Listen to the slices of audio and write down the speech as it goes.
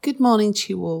Good morning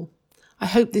to you all. I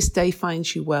hope this day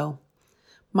finds you well.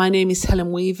 My name is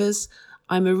Helen Weavers.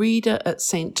 I'm a reader at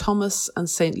St Thomas and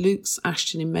St Luke's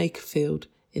Ashton in Makerfield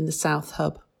in the South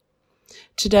Hub.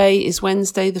 Today is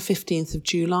Wednesday the 15th of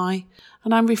July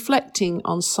and I'm reflecting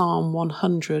on Psalm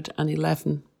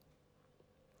 111.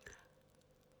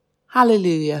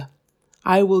 Hallelujah!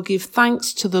 I will give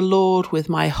thanks to the Lord with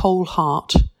my whole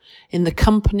heart, in the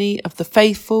company of the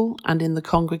faithful and in the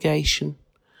congregation.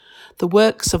 The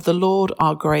works of the Lord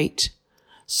are great,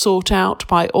 sought out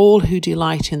by all who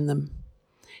delight in them.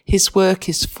 His work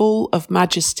is full of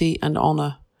majesty and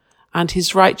honour, and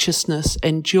his righteousness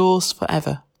endures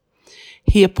forever.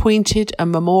 He appointed a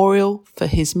memorial for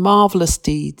his marvellous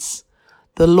deeds.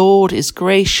 The Lord is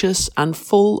gracious and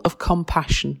full of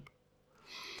compassion.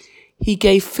 He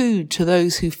gave food to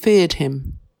those who feared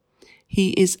him.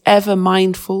 He is ever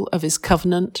mindful of his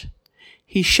covenant.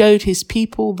 He showed his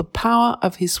people the power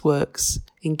of his works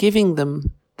in giving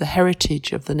them the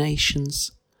heritage of the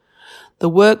nations. The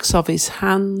works of his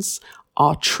hands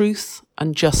are truth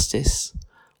and justice.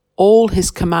 All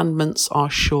his commandments are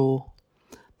sure.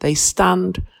 They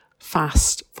stand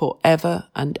fast forever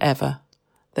and ever.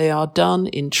 They are done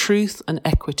in truth and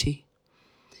equity.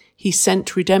 He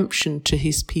sent redemption to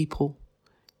his people.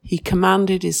 He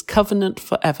commanded his covenant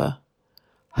forever.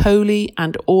 Holy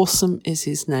and awesome is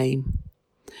his name.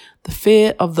 The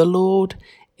fear of the Lord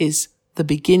is the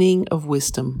beginning of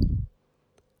wisdom.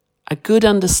 A good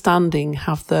understanding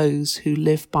have those who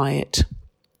live by it.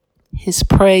 His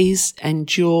praise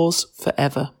endures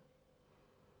forever.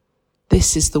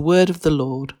 This is the word of the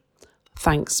Lord.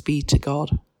 Thanks be to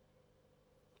God.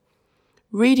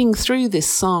 Reading through this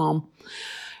psalm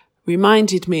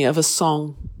reminded me of a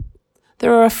song.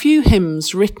 There are a few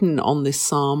hymns written on this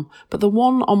psalm, but the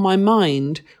one on my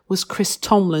mind was Chris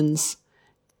Tomlin's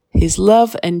His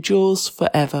love endures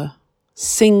forever.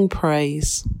 Sing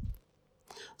praise.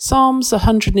 Psalms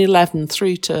 111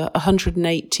 through to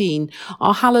 118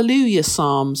 are Hallelujah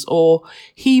psalms or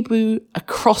Hebrew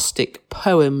acrostic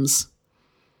poems.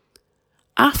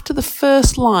 After the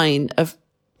first line of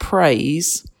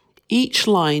praise, each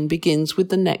line begins with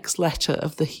the next letter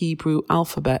of the Hebrew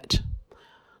alphabet.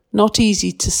 Not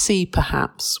easy to see,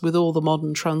 perhaps, with all the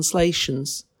modern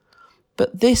translations,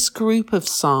 but this group of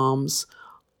psalms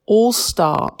all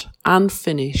start and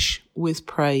finish with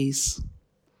praise.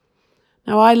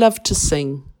 Now, I love to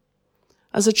sing.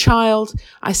 As a child,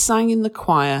 I sang in the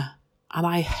choir and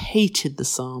I hated the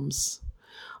psalms.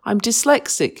 I'm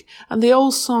dyslexic and the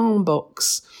old psalm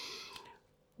books,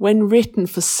 when written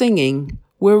for singing,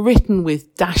 were written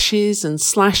with dashes and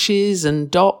slashes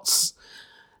and dots.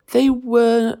 They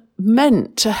were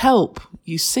meant to help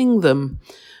you sing them,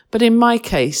 but in my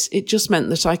case, it just meant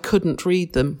that I couldn't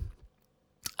read them.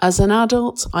 As an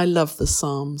adult, I love the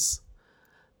Psalms.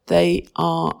 They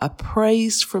are a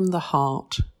praise from the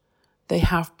heart. They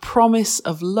have promise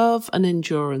of love and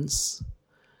endurance.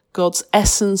 God's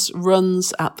essence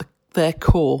runs at their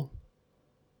core.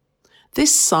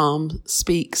 This psalm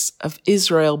speaks of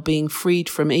Israel being freed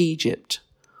from Egypt,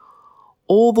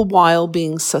 all the while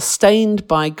being sustained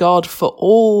by God for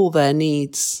all their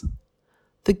needs.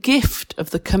 The gift of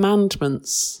the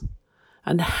commandments,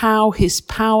 and how his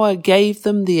power gave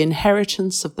them the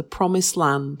inheritance of the promised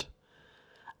land.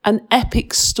 An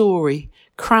epic story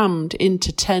crammed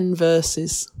into 10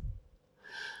 verses.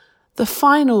 The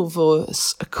final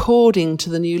verse, according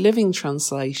to the New Living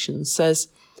Translation, says,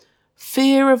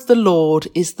 "Fear of the Lord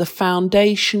is the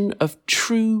foundation of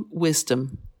true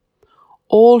wisdom.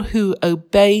 All who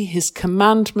obey his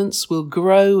commandments will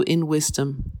grow in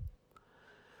wisdom."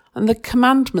 And the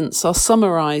commandments are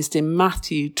summarized in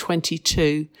Matthew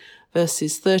 22,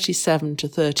 verses 37 to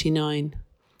 39.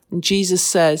 And Jesus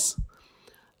says,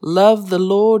 "Love the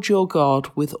Lord your God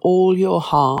with all your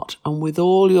heart and with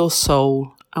all your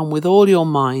soul and with all your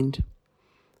mind.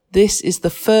 This is the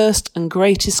first and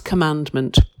greatest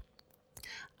commandment.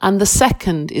 And the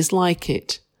second is like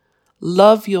it.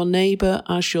 Love your neighbour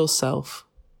as yourself.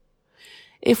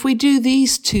 If we do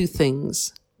these two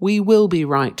things, we will be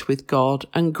right with God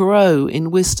and grow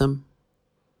in wisdom.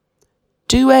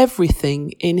 Do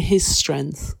everything in his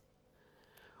strength.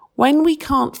 When we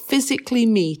can't physically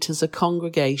meet as a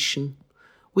congregation,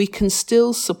 we can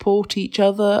still support each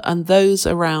other and those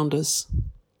around us.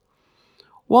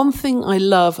 One thing I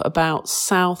love about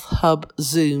South Hub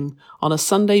Zoom on a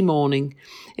Sunday morning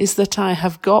is that I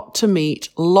have got to meet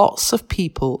lots of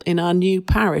people in our new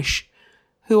parish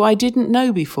who I didn't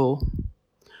know before.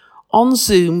 On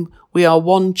Zoom, we are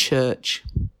one church.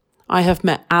 I have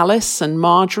met Alice and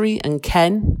Marjorie and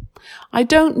Ken. I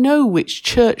don't know which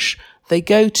church they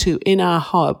go to in our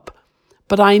hub,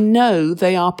 but I know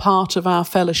they are part of our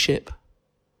fellowship.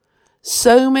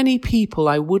 So many people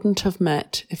I wouldn't have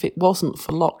met if it wasn't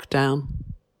for lockdown.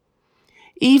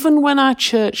 Even when our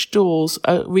church doors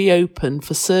reopen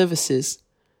for services,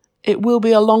 it will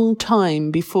be a long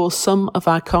time before some of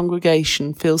our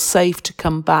congregation feels safe to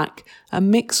come back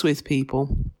and mix with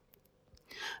people.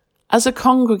 As a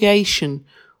congregation,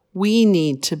 we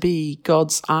need to be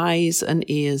God's eyes and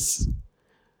ears.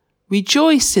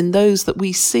 Rejoice in those that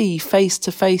we see face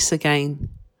to face again,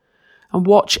 and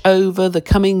watch over the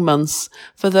coming months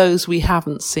for those we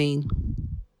haven't seen.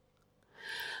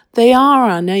 They are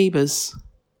our neighbours,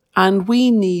 and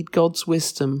we need God's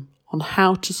wisdom on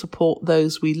how to support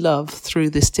those we love through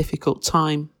this difficult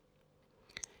time.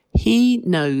 He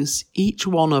knows each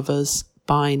one of us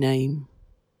by name.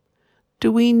 Do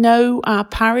we know our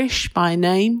parish by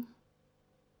name?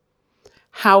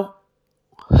 How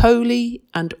holy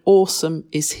and awesome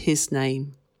is his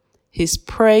name. His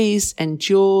praise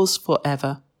endures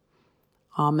forever.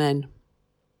 Amen.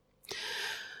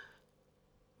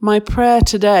 My prayer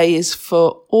today is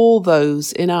for all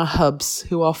those in our hubs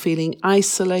who are feeling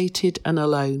isolated and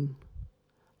alone.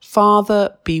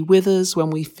 Father, be with us when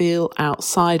we feel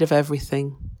outside of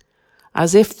everything,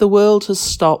 as if the world has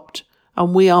stopped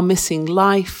and we are missing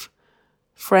life,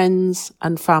 friends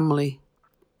and family.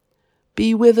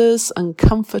 Be with us and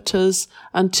comfort us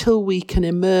until we can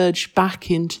emerge back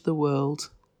into the world.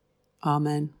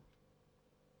 Amen.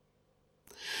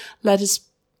 Let us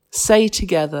say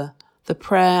together the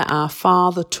prayer our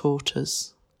Father taught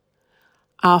us.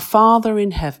 Our Father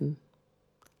in heaven,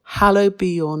 hallowed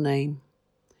be your name.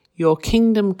 Your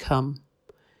kingdom come,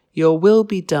 your will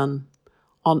be done,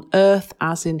 on earth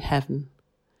as in heaven.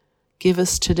 Give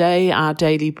us today our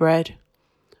daily bread.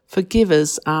 Forgive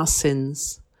us our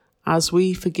sins, as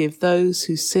we forgive those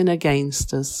who sin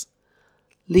against us.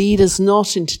 Lead us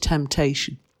not into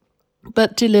temptation,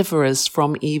 but deliver us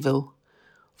from evil.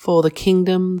 For the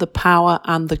kingdom, the power,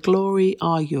 and the glory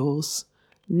are yours,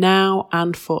 now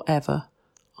and forever.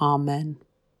 Amen.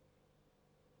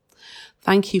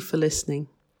 Thank you for listening.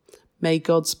 May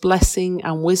God's blessing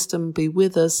and wisdom be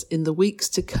with us in the weeks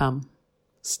to come.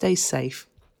 Stay safe.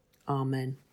 Amen.